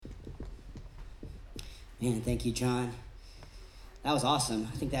Man, thank you, John. That was awesome.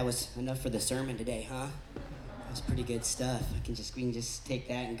 I think that was enough for the sermon today, huh? That was pretty good stuff. We can just take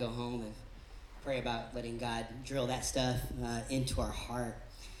that and go home and pray about letting God drill that stuff into our heart.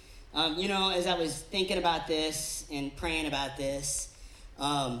 As I was thinking about this and praying about this,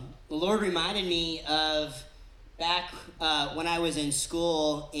 the Lord reminded me of back when I was in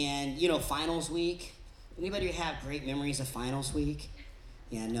school and, finals week. Anybody have great memories of finals week?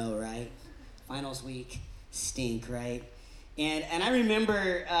 Yeah, no, right? Finals week stink, right? And I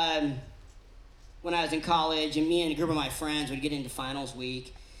remember when I was in college, and me and a group of my friends would get into finals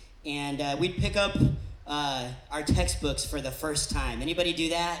week, and we'd pick up our textbooks for the first time. Anybody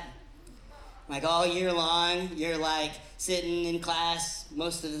do that? Like all year long, you're like sitting in class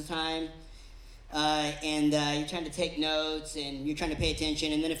most of the time, and you're trying to take notes, and you're trying to pay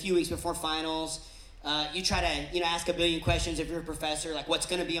attention, and then a few weeks before finals, you try to, ask a billion questions if you're a professor, like what's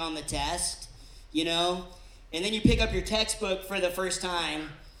going to be on the test, And then you pick up your textbook for the first time,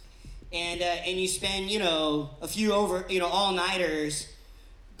 and you spend, a few all-nighters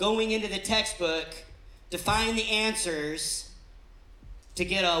going into the textbook to find the answers to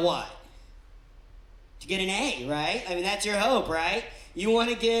get a what? To get an A, right? I mean, that's your hope, right? You want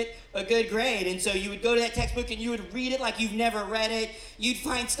to get a good grade, and so you would go to that textbook and you would read it like you've never read it. You'd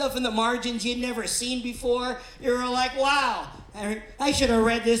find stuff in the margins you'd never seen before. You were like, wow, I should have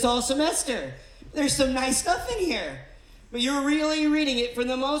read this all semester. There's some nice stuff in here. But you're really reading it for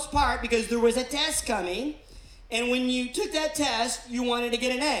the most part because there was a test coming, and when you took that test, you wanted to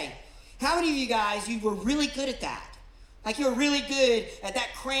get an A. How many of you guys, you were really good at that? Like you were really good at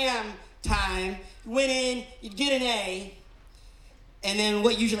that cram time. You went in, you'd get an A, and then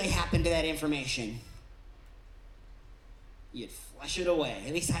what usually happened to that information? You'd flush it away.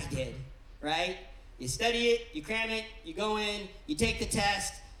 At least I did, right? You study it, you cram it, you go in, you take the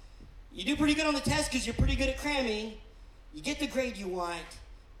test. You do pretty good on the test because you're pretty good at cramming. You get the grade you want,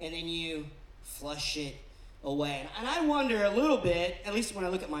 and then you flush it away. And I wonder a little bit, at least when I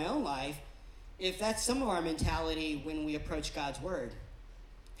look at my own life, if that's some of our mentality when we approach God's Word.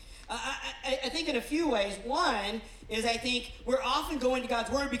 I think in a few ways. One is I think we're often going to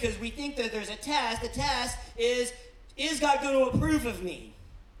God's Word because we think that there's a test. The test is God going to approve of me?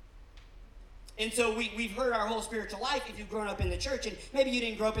 And so we've heard our whole spiritual life, if you've grown up in the church, and maybe you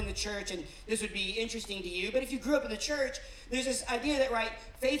didn't grow up in the church, and this would be interesting to you, but if you grew up in the church, there's this idea that, right,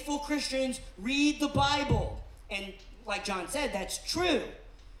 faithful Christians read the Bible. And like John said, that's true.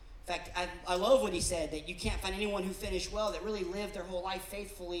 In fact, I love what he said, that you can't find anyone who finished well, that really lived their whole life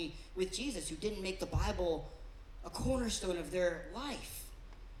faithfully with Jesus, who didn't make the Bible a cornerstone of their life.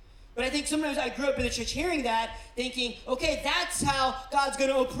 But I think sometimes I grew up in the church hearing that, thinking, okay, that's how God's going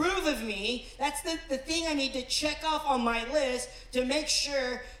to approve of me. That's the thing I need to check off on my list to make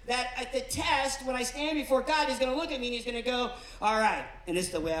sure that at the test, when I stand before God, he's going to look at me and he's going to go, all right. And this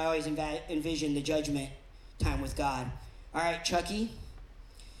is the way I always envision the judgment time with God. All right, Chucky.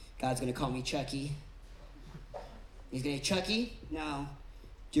 God's going to call me Chucky. He's going to say, Chucky, now,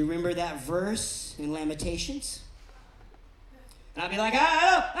 do you remember that verse in Lamentations? And I'll be like,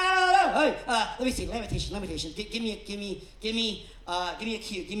 I don't know. Let me see, Lamentations. Give me a cue.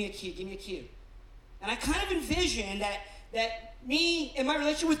 And I kind of envision that me and my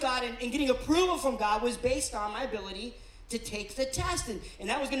relationship with God and getting approval from God was based on my ability to take the test. And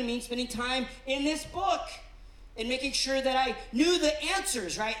that was going to mean spending time in this book and making sure that I knew the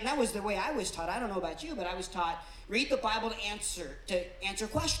answers, right? And that was the way I was taught. I don't know about you, but I was taught, read the Bible to answer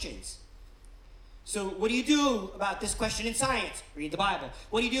questions. So what do you do about this question in science? Read the Bible.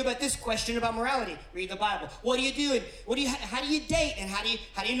 What do you do about this question about morality? Read the Bible. What do you do? How do you date? And how do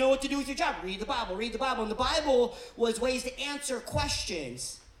you know what to do with your job? Read the Bible. And the Bible was ways to answer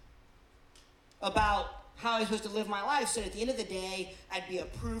questions about how I'm supposed to live my life so that at the end of the day, I'd be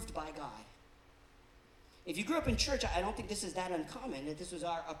approved by God. If you grew up in church, I don't think this is that uncommon, that this was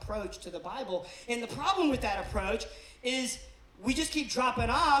our approach to the Bible. And the problem with that approach is we just keep dropping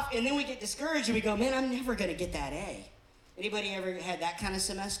off, and then we get discouraged, and we go, man, I'm never going to get that A. Anybody ever had that kind of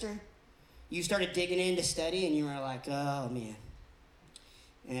semester? You started digging in to study, and you were like, oh, man,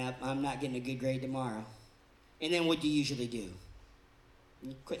 yeah, I'm not getting a good grade tomorrow. And then what do you usually do?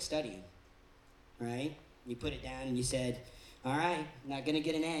 You quit studying, right? You put it down, and you said, all right, not going to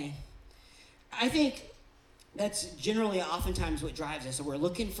get an A. I think that's generally oftentimes what drives us. So we're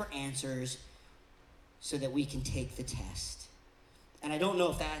looking for answers so that we can take the test. And I don't know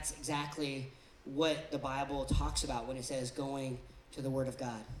if that's exactly what the Bible talks about when it says going to the Word of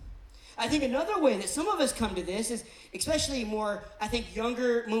God. I think another way that some of us come to this is, especially more, I think,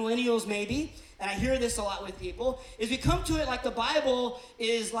 younger millennials maybe, and I hear this a lot with people, is we come to it like the Bible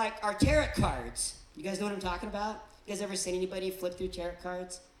is like our tarot cards. You guys know what I'm talking about? You guys ever seen anybody flip through tarot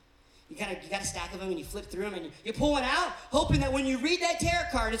cards? You got a stack of them and you flip through them and you pull one out, hoping that when you read that tarot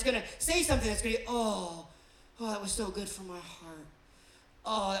card, it's going to say something that's going to be, oh, that was so good for my heart.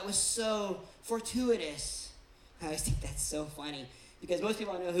 Oh, that was so fortuitous. I always think that's so funny because most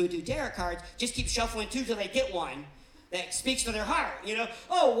people I know who do tarot cards just keep shuffling two till they get one that speaks to their heart. You know,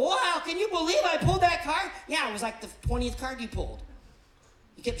 oh, wow, can you believe I pulled that card? Yeah, it was like the 20th card you pulled.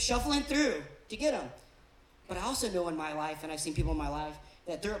 You kept shuffling through to get them. But I also know in my life, and I've seen people in my life,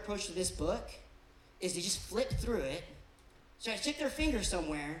 that their approach to this book is to just flip through it, try to stick their finger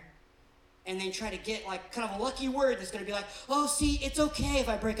somewhere, and then try to get like kind of a lucky word that's going to be like, oh, see, it's okay if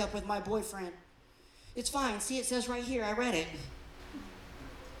I break up with my boyfriend. It's fine. See, it says right here. I read it.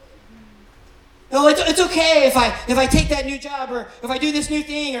 No, it's okay if I take that new job or if I do this new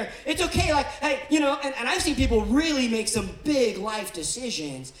thing or it's okay. Like, hey, you know, and I've seen people really make some big life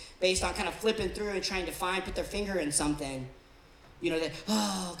decisions based on kind of flipping through and trying to put their finger in something. You know, that,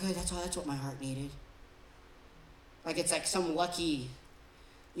 oh, good, that's what my heart needed. Like it's like some lucky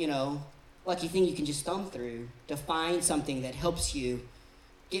thing you can just thumb through to find something that helps you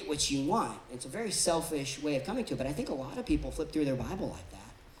get what you want. It's a very selfish way of coming to it, but I think a lot of people flip through their Bible like that.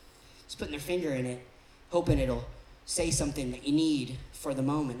 Just putting their finger in it, hoping it'll say something that you need for the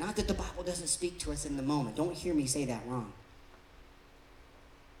moment. Not that the Bible doesn't speak to us in the moment. Don't hear me say that wrong.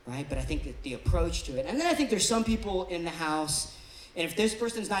 Right? But I think that the approach to it, and then I think there's some people in the house, and if this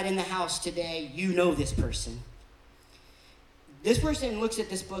person's not in the house today, you know this person. This person looks at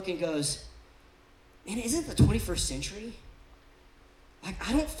this book and goes, man, isn't the 21st century? Like,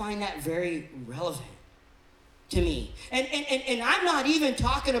 I don't find that very relevant to me. And I'm not even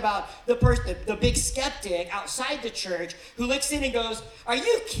talking about the big skeptic outside the church who looks in and goes, are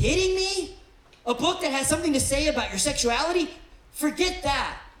you kidding me? A book that has something to say about your sexuality? Forget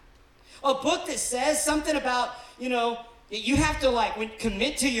that. A book that says something about, you know, that you have to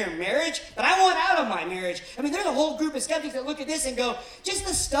commit to your marriage, but I want out of my marriage. I mean, there's a whole group of skeptics that look at this and go, just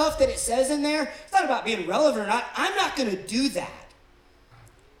the stuff that it says in there, it's not about being relevant or not. I'm not going to do that.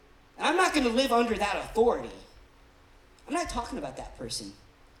 I'm not going to live under that authority. I'm not talking about that person.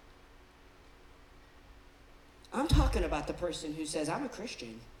 I'm talking about the person who says, I'm a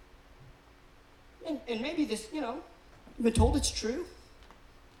Christian. And maybe this, you know, you've been told it's true.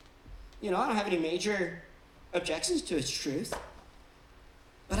 You know, I don't have any major objections to its truth.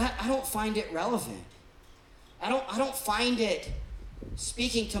 But I don't find it relevant. I don't find it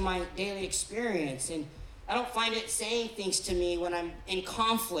speaking to my daily experience, and I don't find it saying things to me when I'm in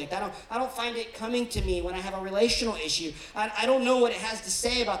conflict. I don't find it coming to me when I have a relational issue. I don't know what it has to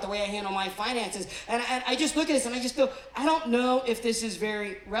say about the way I handle my finances. And I just look at this and I just go, I don't know if this is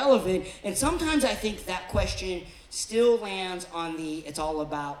very relevant. And sometimes I think that question still lands on the it's all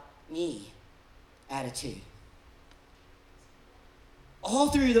about me attitude. All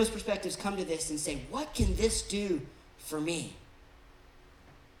three of those perspectives come to this and say, what can this do for me?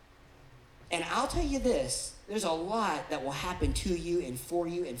 And I'll tell you this, there's a lot that will happen to you and for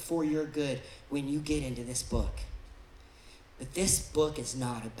your good when you get into this book. But this book is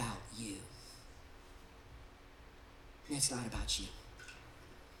not about you. It's not about you.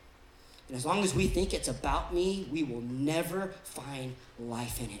 And as long as we think it's about me, we will never find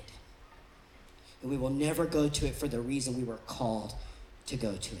life in it. And we will never go to it for the reason we were called to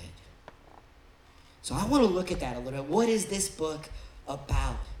go to it. So I want to look at that a little bit. What is this book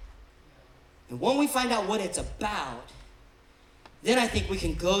about? And when we find out what it's about, then I think we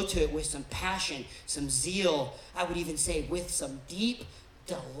can go to it with some passion, some zeal, I would even say with some deep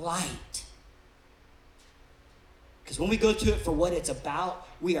delight. Because when we go to it for what it's about,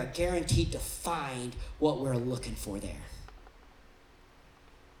 we are guaranteed to find what we're looking for there.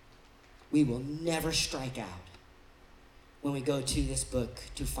 We will never strike out when we go to this book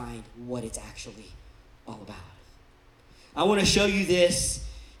to find what it's actually all about. I want to show you this.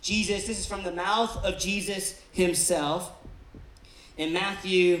 This is from the mouth of Jesus himself in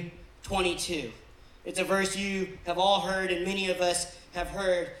Matthew 22. It's a verse you have all heard and many of us have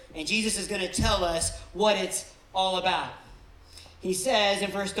heard, and Jesus is going to tell us what it's all about. He says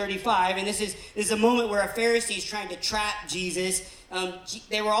in verse 35, and this is a moment where a Pharisee is trying to trap Jesus.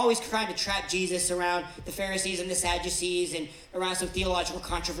 They were always trying to trap Jesus around the Pharisees and the Sadducees and around some theological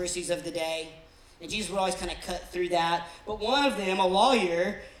controversies of the day. And Jesus would always kind of cut through that. But one of them, a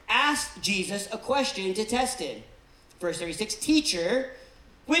lawyer, asked Jesus a question to test him. Verse 36, teacher,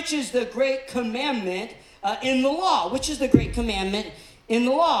 which is the great commandment in the law? Which is the great commandment in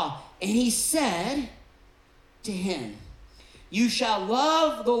the law? And he said to him, you shall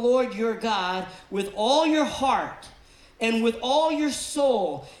love the Lord your God with all your heart and with all your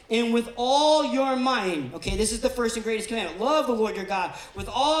soul and with all your mind. Okay, this is the first and greatest commandment. Love the Lord your God with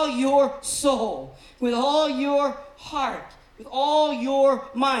all your soul, with all your heart, with all your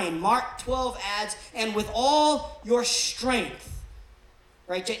mind. Mark 12 adds, and with all your strength.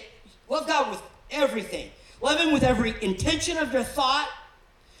 Right? Love God with everything. Love him with every intention of your thought.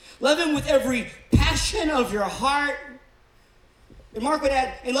 Love him with every passion of your heart. And Mark would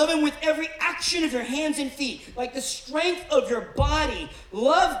add, and love him with every action of your hands and feet. Like the strength of your body.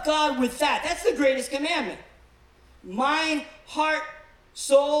 Love God with that. That's the greatest commandment. Mind, heart,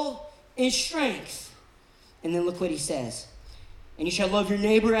 soul, and strength. And then look what he says. And you shall love your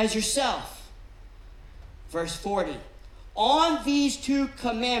neighbor as yourself. Verse 40. On these two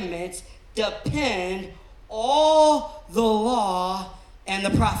commandments depend all the law and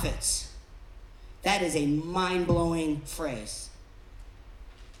the prophets. That is a mind-blowing phrase.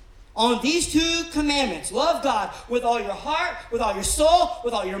 On these two commandments, love God with all your heart, with all your soul,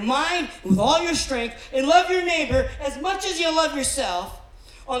 with all your mind, with all your strength, and love your neighbor as much as you love yourself.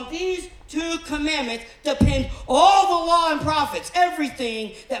 On these two commandments depend all the law and prophets,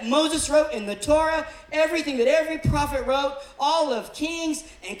 everything that Moses wrote in the Torah, everything that every prophet wrote, all of Kings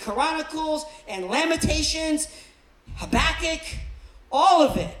and Chronicles and Lamentations, Habakkuk, all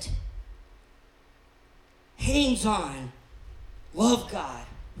of it hangs on love God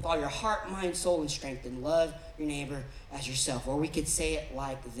with all your heart, mind, soul, and strength, and love your neighbor as yourself. Or we could say it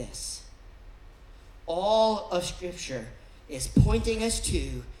like this. All of Scripture is pointing us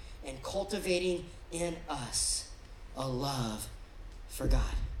to and cultivating in us a love for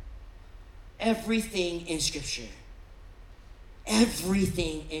God. Everything in Scripture,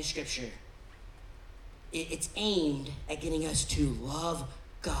 it's aimed at getting us to love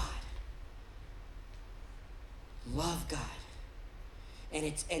God. Love God. And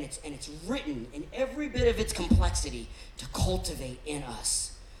it's written in every bit of its complexity to cultivate in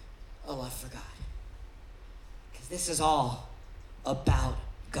us a love for God. Because this is all about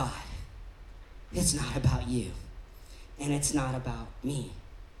God. It's not about you. And it's not about me.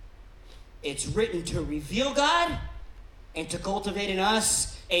 It's written to reveal God and to cultivate in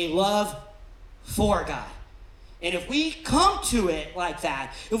us a love for God. And if we come to it like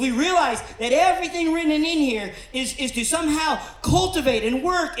that, if we realize that everything written in here is to somehow cultivate and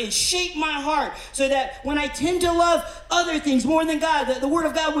work and shape my heart so that when I tend to love other things more than God, the Word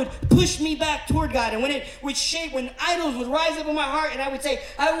of God would push me back toward God. And when it would shape, when idols would rise up in my heart and I would say,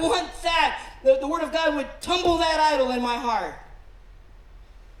 I want that, the Word of God would tumble that idol in my heart.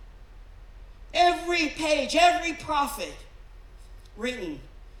 Every page, every prophet written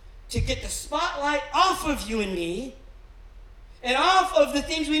to get the spotlight off of you and me and off of the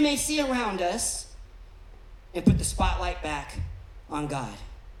things we may see around us and put the spotlight back on God.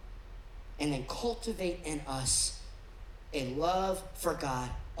 And then cultivate in us a love for God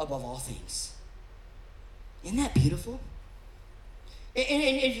above all things. Isn't that beautiful? And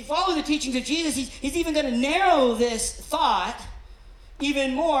if you follow the teachings of Jesus, he's even going to narrow this thought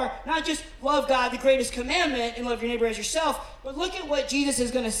even more, not just love God, the greatest commandment, and love your neighbor as yourself, but look at what Jesus is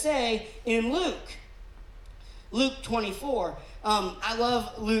going to say in Luke. Luke 24. I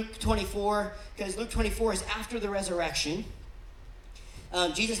love Luke 24 because Luke 24 is after the resurrection.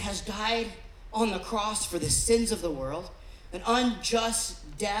 Jesus has died on the cross for the sins of the world, an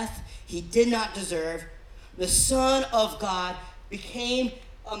unjust death he did not deserve. The Son of God became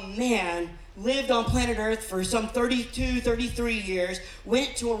a man, lived on planet Earth for some 32, 33 years,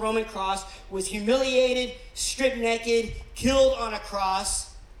 went to a Roman cross, was humiliated, stripped naked, killed on a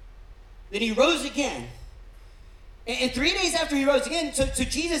cross. Then he rose again. And 3 days after he rose again, so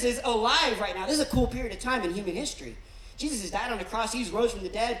Jesus is alive right now. This is a cool period of time in human history. Jesus has died on the cross. He's rose from the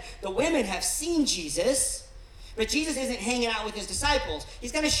dead. The women have seen Jesus, but Jesus isn't hanging out with his disciples.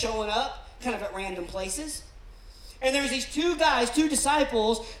 He's kind of showing up kind of at random places. And there's these two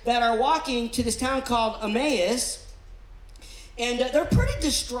disciples that are walking to this town called Emmaus, and they're pretty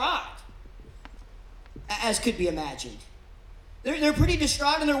distraught, as could be imagined. They're pretty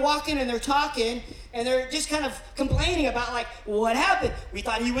distraught, and they're walking and they're talking, and they're just kind of complaining about, like, what happened? We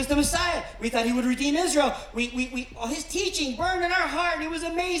thought he was the Messiah. We thought he would redeem Israel. His teaching burned in our heart. It was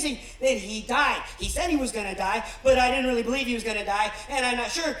amazing. Then he died. He said he was going to die, but I didn't really believe he was going to die, and I'm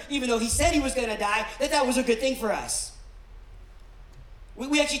not sure, even though he said he was going to die, that was a good thing for us.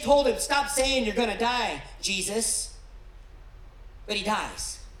 We actually told him, stop saying you're going to die, Jesus. But he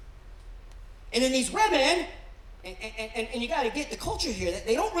dies. And then these women, and you got to get the culture here, that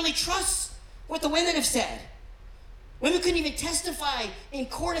they don't really trust what the women have said. Women couldn't even testify in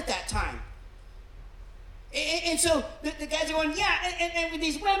court at that time. And so the guys are going, yeah, and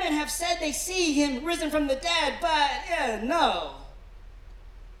these women have said they see him risen from the dead, but no.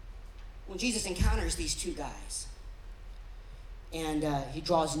 When Jesus encounters these two guys, and he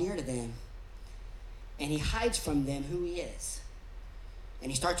draws near to them, and he hides from them who he is,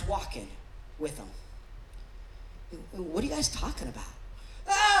 and he starts walking with them. What are you guys talking about?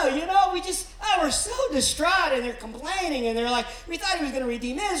 We're so distraught, and they're complaining, and they're like, we thought he was going to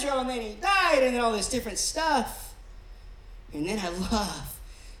redeem Israel, and then he died, and then all this different stuff. And then I love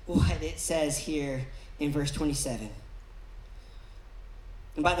what it says here in verse 27.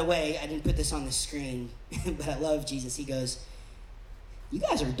 And by the way, I didn't put this on the screen, but I love Jesus. He goes, you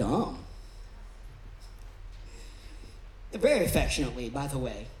guys are dumb. Very affectionately, by the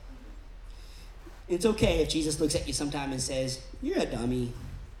way. It's okay if Jesus looks at you sometime and says, you're a dummy.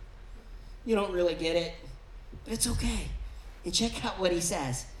 You don't really get it, but it's okay. And check out what he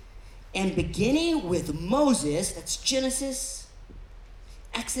says. And beginning with Moses, that's Genesis,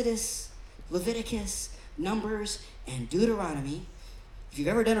 Exodus, Leviticus, Numbers, and Deuteronomy. If you've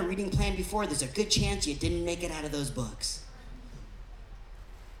ever done a reading plan before, there's a good chance you didn't make it out of those books.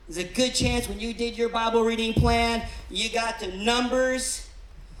 There's a good chance when you did your Bible reading plan, you got to Numbers,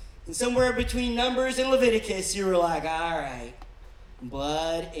 and somewhere between Numbers and Leviticus, you were like, all right,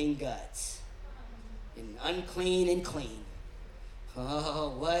 blood and guts, and unclean and clean.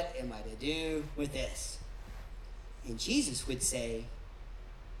 Oh, what am I to do with this? And Jesus would say,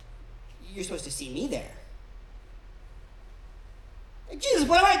 you're supposed to see me there. Like, Jesus,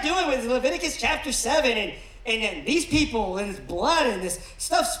 what am I doing with Leviticus chapter 7 and these people and this blood and this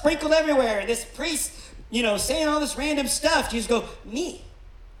stuff sprinkled everywhere and this priest, saying all this random stuff? Jesus go, me.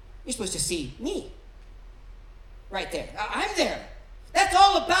 You're supposed to see me. Right there. I'm there. That's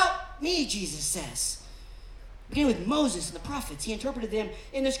all about me, Jesus says. Beginning with Moses and the prophets, he interpreted them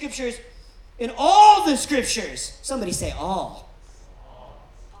in the scriptures, in all the scriptures. Somebody say all.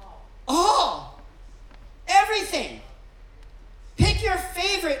 All. Everything. Pick your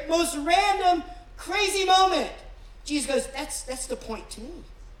favorite, most random, crazy moment. Jesus goes, that's the point to me.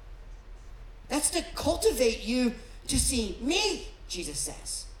 That's to cultivate you to see me, Jesus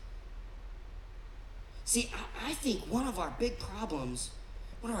says. See, I think one of our big problems,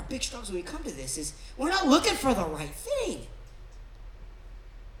 one of our big struggles when we come to this is we're not looking for the right thing.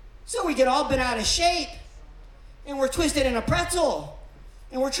 So we get all bent out of shape, and we're twisted in a pretzel,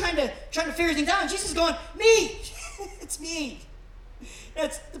 and we're trying to figure things out. And Jesus is going, me, it's me.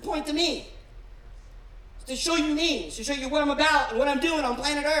 That's the point to me. It's to show you me. It's to show you what I'm about and what I'm doing on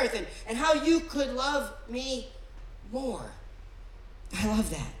planet Earth and how you could love me more. I love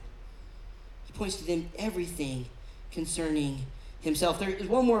that. He points to them everything concerning himself. There is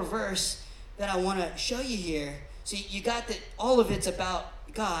one more verse that I want to show you here. So you got that all of it's about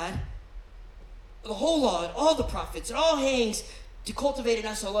God. The whole law and all the prophets, it all hangs to cultivate in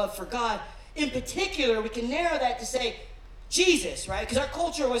us a love for God. In particular, we can narrow that to say Jesus, right? Because our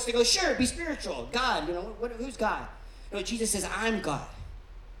culture wants to go, sure, be spiritual. God, who's God? No, Jesus says, I'm God.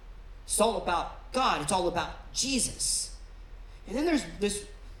 It's all about God. It's all about Jesus. And then there's this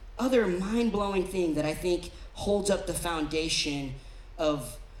other mind-blowing thing that I think holds up the foundation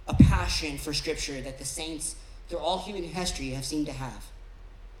of a passion for Scripture that the saints through all human history have seemed to have.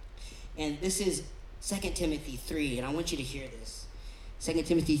 And this is 2 Timothy 3, and I want you to hear this. 2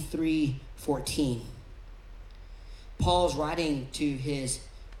 Timothy 3:14. Paul's writing to his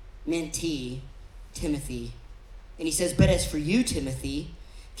mentee, Timothy, and he says, but as for you, Timothy,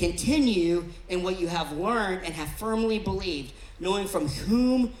 continue in what you have learned and have firmly believed, knowing from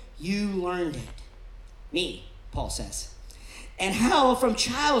whom you learned it. Me, Paul says. And how from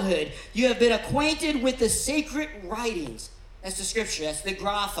childhood you have been acquainted with the sacred writings. That's the scripture, that's the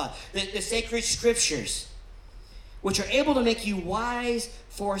grapha, the sacred scriptures, which are able to make you wise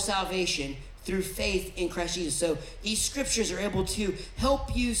for salvation through faith in Christ Jesus. So these scriptures are able to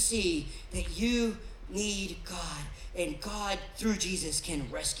help you see that you need God, and God, through Jesus, can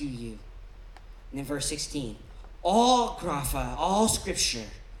rescue you. And then verse 16, all grapha, all scripture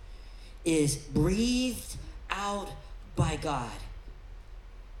is breathed out by God.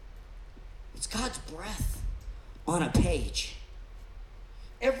 It's God's breath on a page.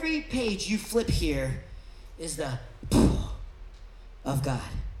 Every page you flip here is the of God.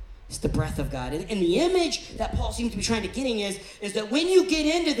 It's the breath of God. And the image that Paul seems to be trying to get in is that when you get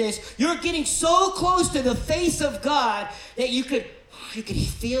into this, you're getting so close to the face of God that you could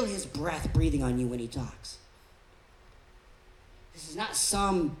feel his breath breathing on you when he talks. This is not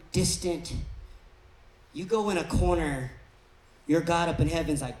some distant, you go in a corner, your God up in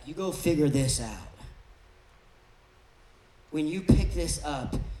heaven's like, you go figure this out. When you pick this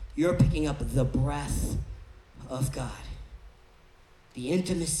up, you're picking up the breath of God. The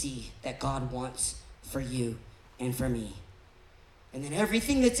intimacy that God wants for you and for me. And then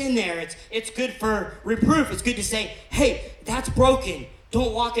everything that's in there, it's good for reproof. It's good to say, hey, that's broken.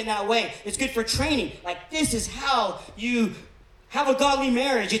 Don't walk in that way. It's good for training. Like, this is how you have a godly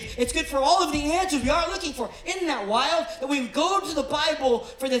marriage. It's good for all of the answers we are looking for. Isn't that wild? That we go to the Bible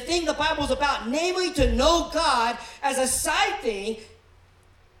for the thing the Bible's about, namely to know God as a side thing.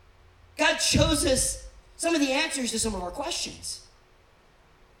 God shows us some of the answers to some of our questions.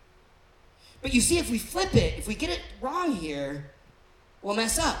 But you see, if we flip it, if we get it wrong here, we'll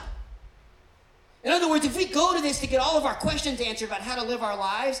mess up. In other words, if we go to this to get all of our questions answered about how to live our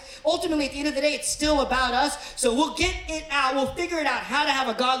lives, ultimately at the end of the day, it's still about us. So we'll get it out. We'll figure it out, how to have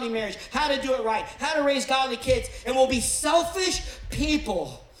a godly marriage, how to do it right, how to raise godly kids, and we'll be selfish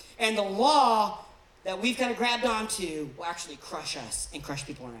people. And the law that we've kind of grabbed onto will actually crush us and crush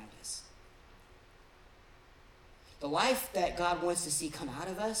people around us. The life that God wants to see come out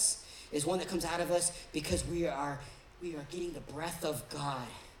of us is one that comes out of us because we are getting the breath of God.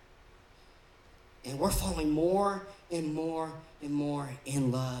 And we're falling more and more and more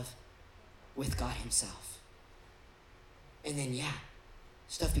in love with God himself. And then,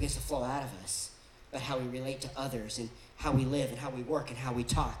 stuff begins to flow out of us about how we relate to others and how we live and how we work and how we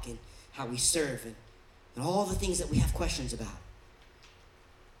talk and how we serve and all the things that we have questions about.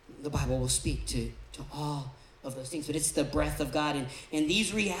 The Bible will speak to all of those things, but it's the breath of God. And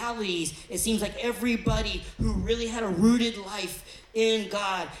these realities, it seems like everybody who really had a rooted life in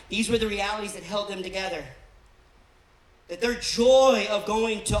God, these were the realities that held them together. That their joy of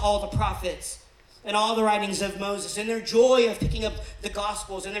going to all the prophets and all the writings of Moses and their joy of picking up the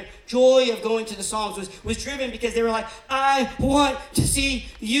Gospels and their joy of going to the Psalms was driven because they were like, I want to see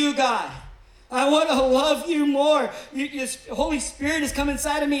you, God. I want to love you more. Your Holy Spirit has come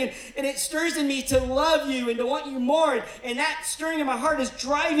inside of me, and it stirs in me to love you and to want you more. And that stirring in my heart is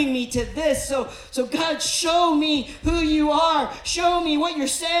driving me to this. So God, show me who you are. Show me what you're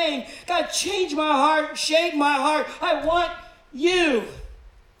saying. God, change my heart, shape my heart. I want you.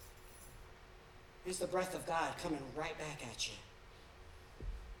 It's the breath of God coming right back at you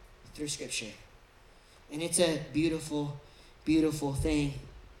through Scripture. And it's a beautiful, beautiful thing.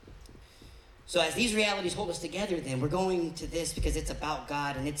 So as these realities hold us together, then, we're going to this because it's about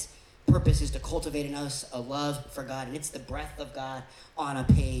God, and its purpose is to cultivate in us a love for God, and it's the breath of God on a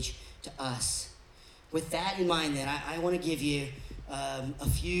page to us. With that in mind, then, I want to give you a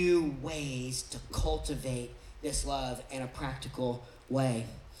few ways to cultivate this love in a practical way.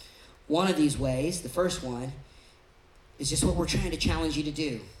 One of these ways, the first one, is just what we're trying to challenge you to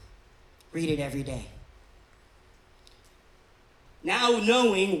do. Read it every day. Now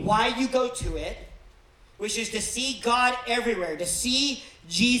knowing why you go to it, which is to see God everywhere, to see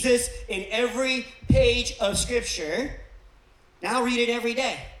Jesus in every page of Scripture, now read it every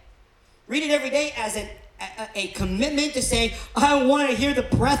day. Read it every day as a commitment to saying, I want to hear the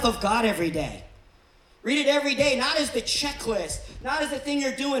breath of God every day. Read it every day, not as the checklist, not as the thing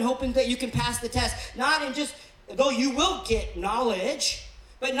you're doing, hoping that you can pass the test, not in just, though you will get knowledge,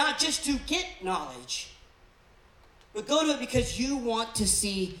 but not just to get knowledge. But go to it because you want to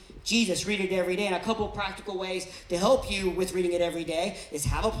see Jesus. Read it every day. And a couple of practical ways to help you with reading it every day is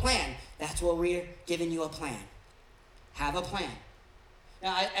have a plan. That's what we're giving you, a plan. Have a plan.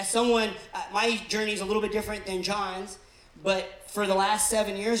 Now, as someone, my journey is a little bit different than John's, but for the last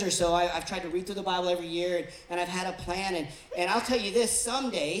 7 years or so, I've tried to read through the Bible every year, and I've had a plan. And I'll tell you this, some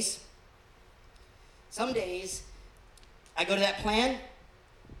days, I go to that plan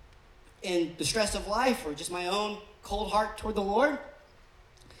in the stress of life or just my own cold heart toward the Lord,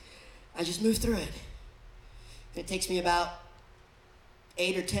 I just move through it. It takes me about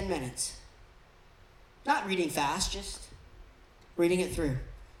 8 or 10 minutes. Not reading fast, just reading it through.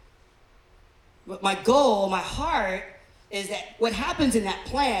 But my goal, my heart, is that what happens in that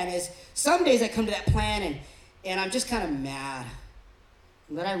plan is some days I come to that plan and I'm just kind of mad.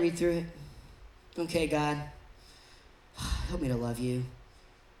 But I read through it. Okay, God, help me to love you.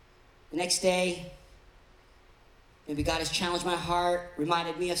 The next day, maybe God has challenged my heart,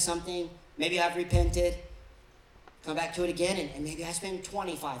 reminded me of something. Maybe I've repented. Come back to it again, and maybe I spend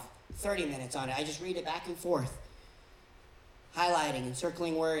 25, 30 minutes on it. I just read it back and forth, highlighting and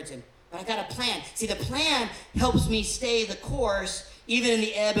circling words. But I got a plan. See, the plan helps me stay the course, even in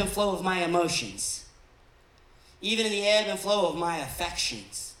the ebb and flow of my emotions, even in the ebb and flow of my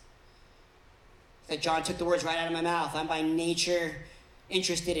affections. That John took the words right out of my mouth. I'm by nature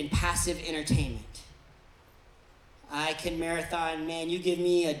interested in passive entertainment. I can marathon, man, you give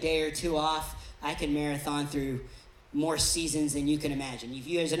me a day or two off, I can marathon through more seasons than you can imagine. If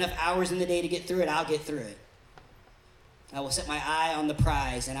there's enough hours in the day to get through it, I'll get through it. I will set my eye on the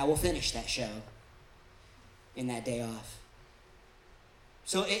prize, and I will finish that show in that day off.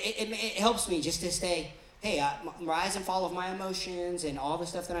 So it helps me just to stay, hey, rise and fall of my emotions and all the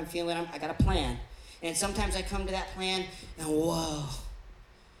stuff that I'm feeling. I got a plan. And sometimes I come to that plan, and whoa.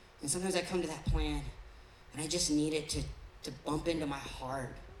 And sometimes I come to that plan, and I just need it to bump into my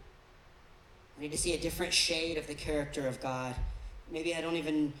heart. I need to see a different shade of the character of God. Maybe I don't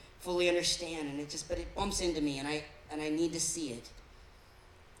even fully understand, but it bumps into me, and I need to see it.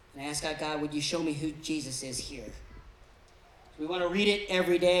 And I ask God, would you show me who Jesus is here? We want to read it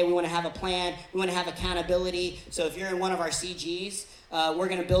every day. We want to have a plan. We want to have accountability. So if you're in one of our CGs, we're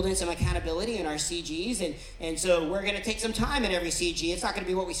going to build in some accountability in our CGs. And so we're going to take some time in every CG. It's not going to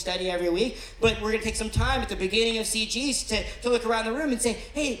be what we study every week, but we're going to take some time at the beginning of CGs to look around the room and say,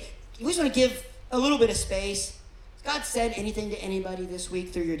 hey, we just want to give a little bit of space. Has God said anything to anybody this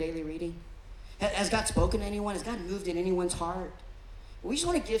week through your daily reading? Has God spoken to anyone? Has God moved in anyone's heart? We just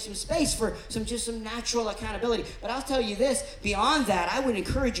want to give some space for some natural accountability. But I'll tell you this, beyond that, I would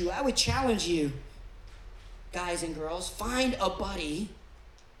encourage you, I would challenge you, guys and girls, find a buddy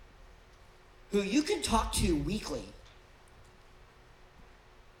who you can talk to weekly.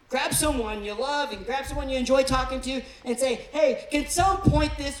 Grab someone you love and grab someone you enjoy talking to and say, hey, can some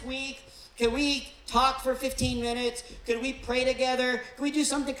point this week, can we talk for 15 minutes? Could we pray together? Can we do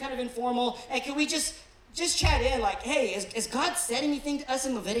something kind of informal? And can we just chat in like, hey, has God said anything to us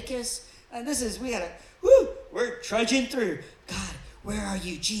in Leviticus? And we're trudging through. God, where are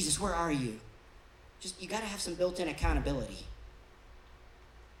you? Jesus, where are you? You got to have some built-in accountability.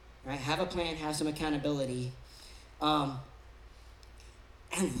 Right? Have a plan, have some accountability. And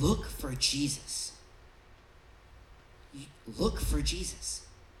look for Jesus. Look for Jesus.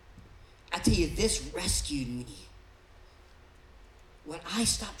 I tell you, this rescued me. When I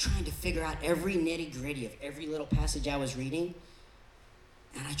stopped trying to figure out every nitty-gritty of every little passage I was reading,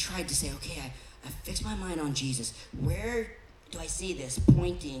 and I tried to say, okay, I fixed my mind on Jesus. Where do I see this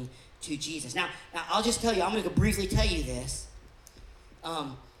pointing to Jesus? Now I'll just tell you, I'm going to briefly tell you this.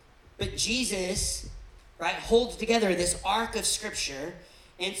 But Jesus, right, holds together this arc of Scripture.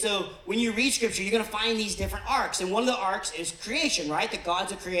 And so when you read Scripture, you're going to find these different arcs. And one of the arcs is creation, right? That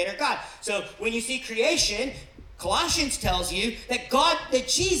God's a creator God. So when you see creation, Colossians tells you that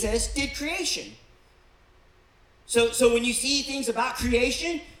Jesus did creation. So when you see things about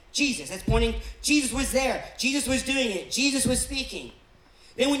creation, Jesus, that's pointing, Jesus was there. Jesus was doing it. Jesus was speaking.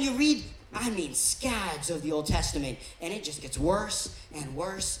 Then when you read, scads of the Old Testament, and it just gets worse and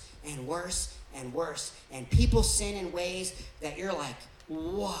worse and worse and worse. And people sin in ways that you're like,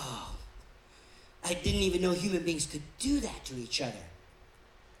 whoa. I didn't even know human beings could do that to each other.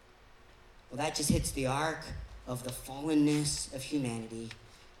 Well, that just hits the arc of the fallenness of humanity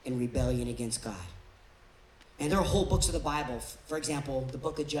and rebellion against God. And there are whole books of the Bible, for example, the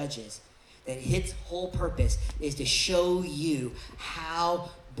book of Judges, that its whole purpose is to show you how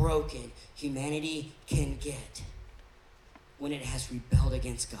broken humanity can get when it has rebelled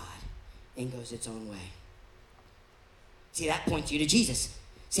against God and goes its own way. See, that points you to Jesus.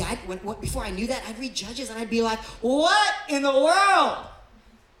 See, before I knew that, I'd read Judges and I'd be like, what in the world?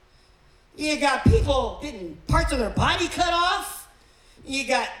 You got people getting parts of their body cut off. You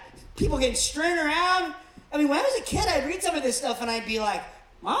got people getting strewn around. When I was a kid, I'd read some of this stuff and I'd be like,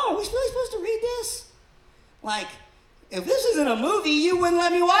 Mom, are we really supposed to read this? Like, if this isn't a movie, you wouldn't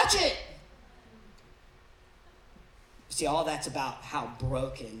let me watch it. See, all that's about how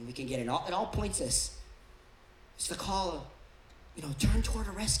broken we can get. It all points us. It's the call of, turn toward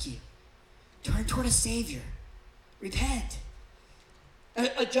a rescue. Turn toward a Savior. Repent.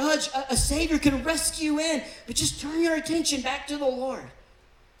 A judge, a Savior can rescue in, but just turn your attention back to the Lord.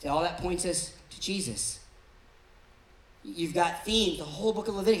 See, all that points us to Jesus. You've got themes, the whole book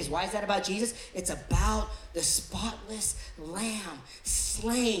of Leviticus. Why is that about Jesus? It's about the spotless lamb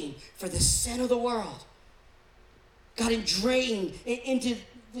slain for the sin of the world. God ingrained into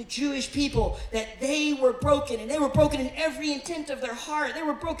the Jewish people that they were broken, and they were broken in every intent of their heart. They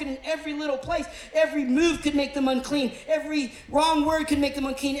were broken in every little place. Every move could make them unclean. Every wrong word could make them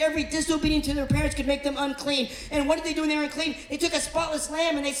unclean. Every disobedience to their parents could make them unclean. And what did they do when they were unclean? They took a spotless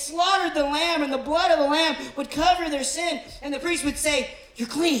lamb and they slaughtered the lamb, and the blood of the lamb would cover their sin, and the priest would say, you're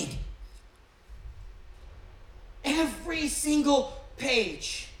clean. Every single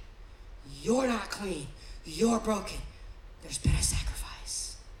page, you're not clean. You're broken. There's been a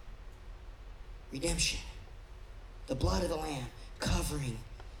sacrifice. Redemption. The blood of the Lamb covering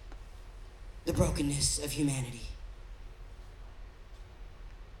the brokenness of humanity.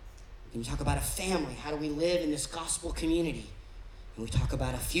 When you talk about a family, how do we live in this gospel community? and we talk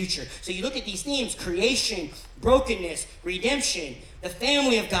about a future. So you look at these themes: creation, brokenness, redemption, the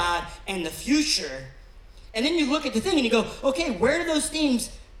family of God, and the future. And then you look at the thing and you go, okay, where do those themes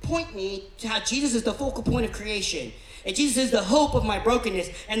point me to how Jesus is the focal point of creation? And Jesus is the hope of my brokenness.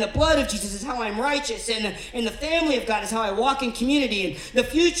 And the blood of Jesus is how I'm righteous. And the family of God is how I walk in community. And the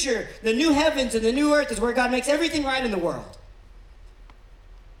future, the new heavens and the new earth is where God makes everything right in the world.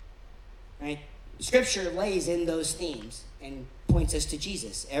 Right? Scripture lays in those themes and points us to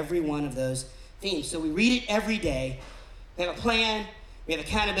Jesus, every one of those themes. So we read it every day. We have a plan, we have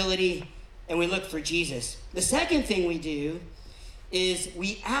accountability, and we look for Jesus. The second thing we do is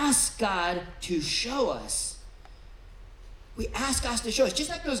we ask God to show us. We ask God to show us. Just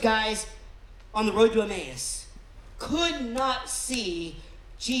like those guys on the road to Emmaus could not see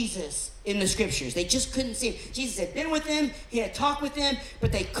Jesus in the scriptures. They just couldn't see him. Jesus had been with them, he had talked with them,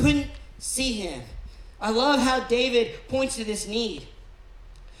 but they couldn't see him. I love how David points to this need.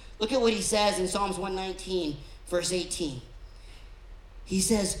 Look at what he says in Psalms 119, verse 18. He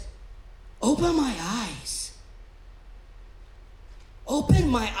says, open my eyes. Open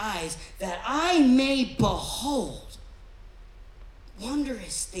my eyes that I may behold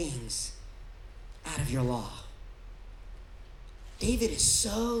wondrous things out of your law. David is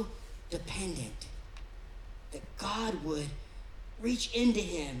so dependent that God would reach into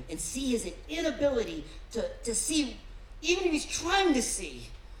him and see his inability to see, even if he's trying to see.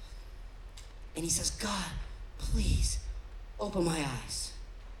 And he says, God, please open my eyes.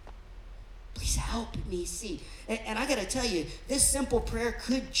 Please help me see. And I got to tell you, this simple prayer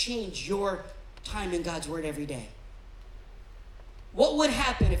could change your time in God's word every day. What would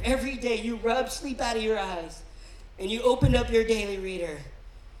happen if every day you rubbed sleep out of your eyes and you opened up your daily reader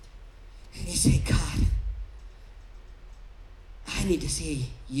and you say, God, I need to see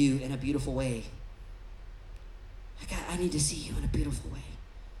you in a beautiful way. I need to see you in a beautiful way.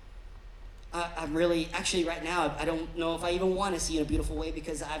 I'm really, actually right now, I don't know if I even want to see you in a beautiful way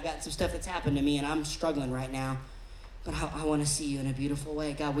because I've got some stuff that's happened to me and I'm struggling right now. But I want to see you in a beautiful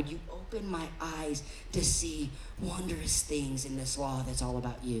way. God, would you open my eyes to see wondrous things in this law that's all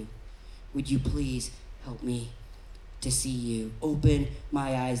about you? Would you please help me to see you? Open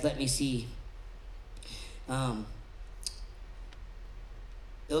my eyes. Let me see.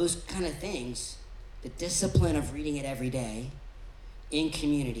 Those kind of things, the discipline of reading it every day in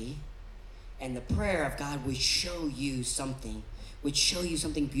community, and the prayer of God would show you something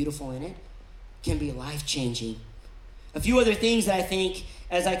beautiful in it, can be life-changing. A few other things that I think,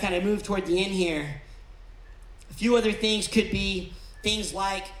 as I kind of move toward the end here, a few other things could be things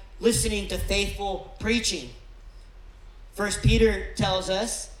like listening to faithful preaching. First Peter tells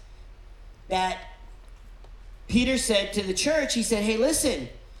us that Peter said to the church, he said, hey, listen,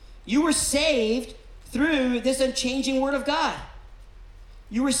 you were saved through this unchanging word of God.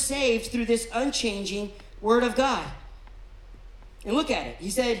 You were saved through this unchanging word of God. And look at it. He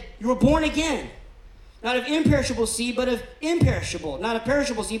said, you were born again. Not of imperishable seed, but of imperishable. Not of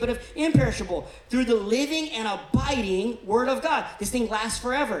perishable seed, but of imperishable. Through the living and abiding word of God. This thing lasts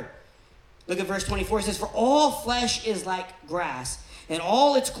forever. Look at verse 24. It says, for all flesh is like grass, and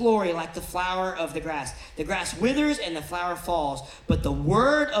all its glory like the flower of the grass. The grass withers and the flower falls, but the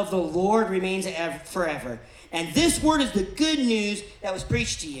word of the Lord remains forever. And this word is the good news that was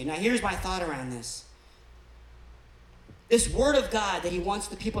preached to you. Now here's my thought around this. This word of God that he wants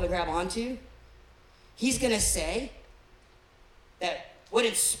the people to grab onto, he's going to say that what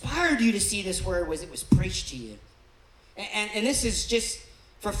inspired you to see this word was it was preached to you. And this is just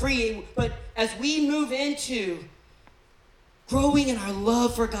for free. But as we move into growing in our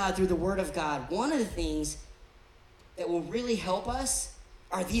love for God through the word of God, one of the things that will really help us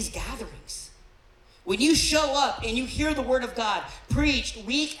are these gatherings. When you show up and you hear the word of God preached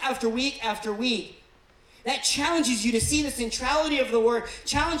week after week after week, that challenges you to see the centrality of the word,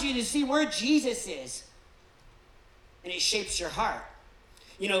 challenges you to see where Jesus is. And it shapes your heart.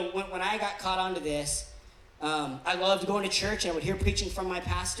 You know, when I got caught onto this, I loved going to church and I would hear preaching from my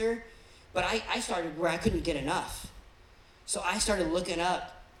pastor, but I started where I couldn't get enough. So I started looking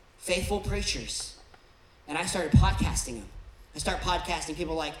up faithful preachers, and I started podcasting them. I started podcasting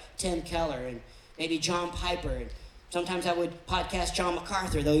people like Tim Keller and maybe John Piper, and sometimes I would podcast John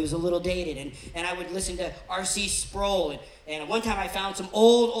MacArthur, though he was a little dated, and I would listen to R.C. Sproul, and one time I found some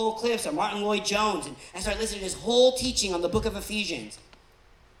old clips of Martin Lloyd-Jones, and I started listening to his whole teaching on the book of Ephesians.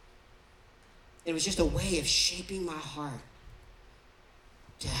 It was just a way of shaping my heart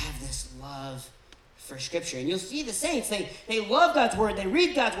to have this love for Scripture. And you'll see the saints, they love God's word, they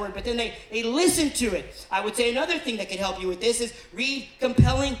read God's word, but then they listen to it. I would say another thing that could help you with this is read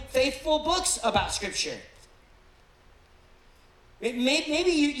compelling, faithful books about Scripture.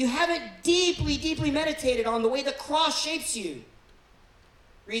 Maybe you haven't deeply meditated on the way the cross shapes you.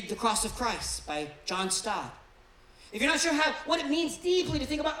 Read The Cross of Christ by John Stott. If you're not sure what it means deeply to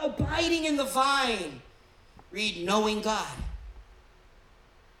think about abiding in the vine, read Knowing God.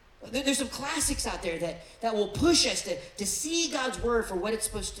 There's some classics out there that will push us to see God's word for what it's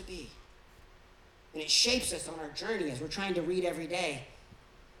supposed to be. And it shapes us on our journey as we're trying to read every day.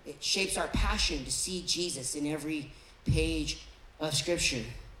 It shapes our passion to see Jesus in every page of Scripture.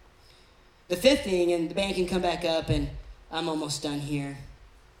 The fifth thing, and the band can come back up, and I'm almost done here.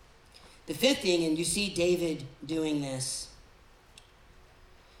 The fifth thing, and you see David doing this,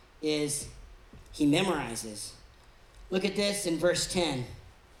 is he memorizes. Look at this in verse 10.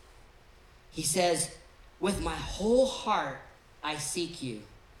 He says, with my whole heart I seek you.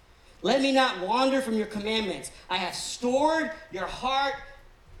 Let me not wander from your commandments. I have stored your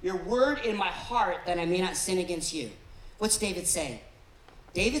word in my heart that I may not sin against you. What's David saying?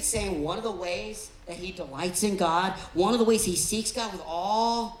 David's saying one of the ways that he delights in God, one of the ways he seeks God with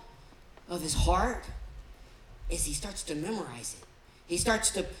all of his heart, is he starts to memorize it. He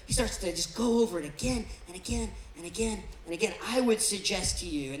starts to just go over it again and again and again and again. I would suggest to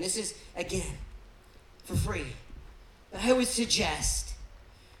you, and this is, again, for free, but I would suggest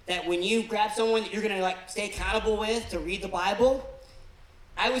that when you grab someone that you're going to stay accountable with to read the Bible,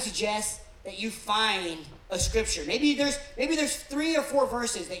 I would suggest that you find a scripture. Maybe there's 3 or 4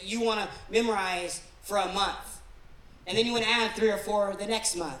 verses that you want to memorize for a month. And then you want to add 3 or 4 the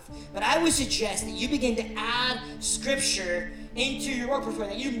next month. But I would suggest that you begin to add scripture into your work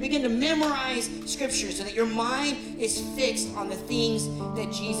portfolio, that you begin to memorize scripture so that your mind is fixed on the things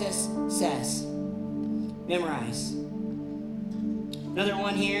that Jesus says. Memorize. Another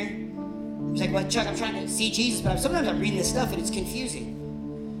one here. It's like, well, Chuck, I'm trying to see Jesus, but sometimes I'm reading this stuff and it's confusing.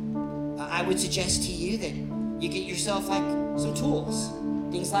 I would suggest to you that you get yourself some tools.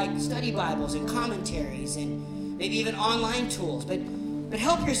 Things like study Bibles and commentaries and maybe even online tools. But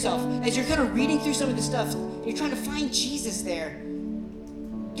help yourself as you're kind of reading through some of this stuff. You're trying to find Jesus there.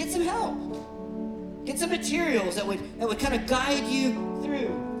 Get some help. Get some materials that would kind of guide you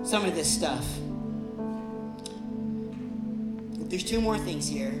through some of this stuff. There's 2 more things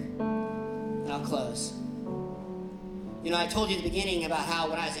here, and I'll close. I told you at the beginning about how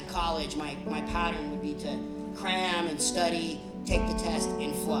when I was in college, my pattern would be to cram and study, take the test,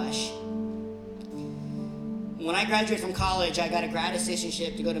 and flush. When I graduated from college, I got a grad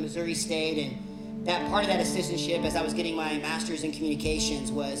assistantship to go to Missouri State, and that part of that assistantship, as I was getting my master's in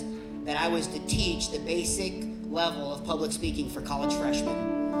communications, was that I was to teach the basic level of public speaking for college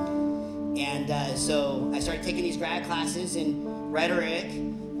freshmen. And so I started taking these grad classes in rhetoric,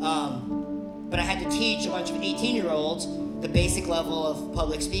 but I had to teach a bunch of 18-year-olds the basic level of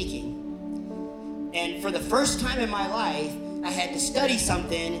public speaking. And for the first time in my life, I had to study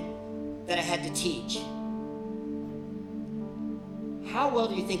something that I had to teach. How well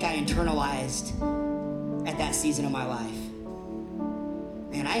do you think I internalized at that season of my life?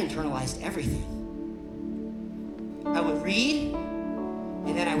 Man, I internalized everything. I would read,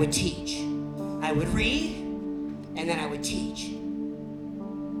 and then I would teach. I would read, and then I would teach.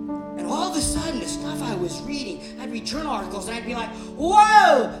 And all of a sudden, the stuff I was reading, I'd read journal articles, and I'd be like,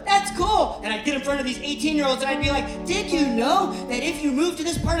 whoa, that's cool. And I'd get in front of these 18-year-olds, and I'd be like, did you know that if you move to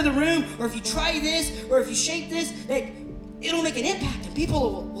this part of the room, or if you try this, or if you shape this, that it'll make an impact, and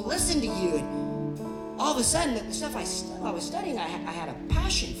people will listen to you. And all of a sudden, the stuff I was studying, I had a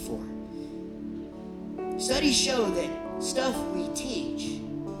passion for. Studies show that stuff we teach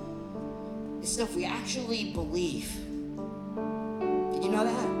is stuff we actually believe. Did you know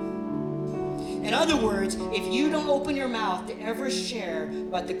that? In other words, if you don't open your mouth to ever share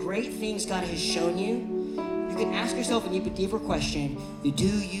about the great things God has shown you, you can ask yourself a deeper question: do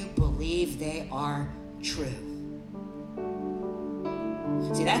you believe they are true?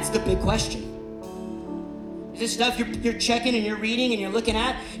 See, that's the big question. This stuff you're checking and you're reading and you're looking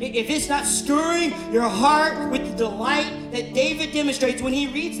at, if it's not stirring your heart with the delight that David demonstrates when he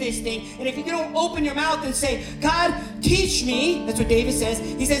reads this thing, and if you don't open your mouth and say, God, teach me, that's what David says.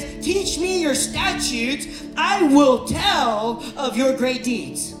 He says, teach me your statutes, I will tell of your great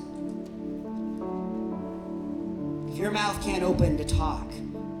deeds. If your mouth can't open to talk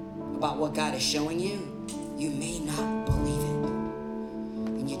about what God is showing you, you may not believe it.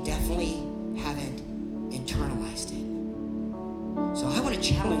 And you definitely haven't internalized it. So I want to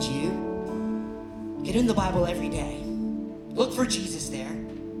challenge you. Get in the Bible every day. Look for Jesus there.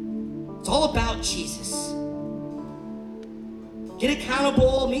 It's all about Jesus. get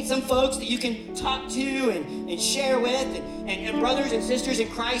accountable, meet some folks that you can talk to and share with, and brothers and sisters in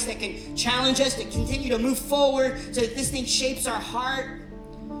Christ that can challenge us to continue to move forward so that this thing shapes our heart.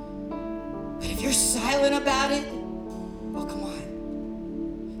 But if you're silent about it, oh, come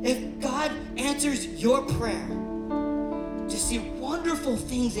on. If God answers your prayer to see wonderful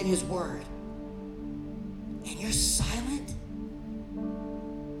things in his word, and you're silent,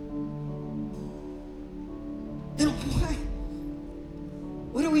 then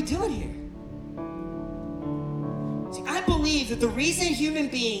what are we doing here? See, I believe that the reason human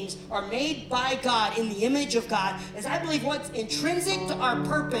beings are made by God in the image of God is I believe what's intrinsic to our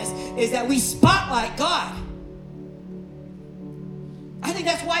purpose is that we spotlight God. I think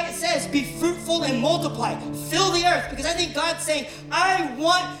that's why it says, be fruitful and multiply, fill the earth, because I think God's saying, I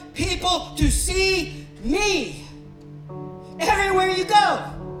want people to see me everywhere you go.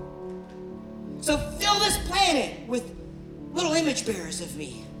 So fill this planet with little image bearers of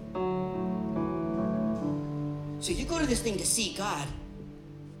me. So you go to this thing to see God.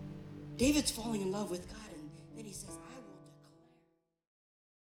 David's falling in love with God, and then he says,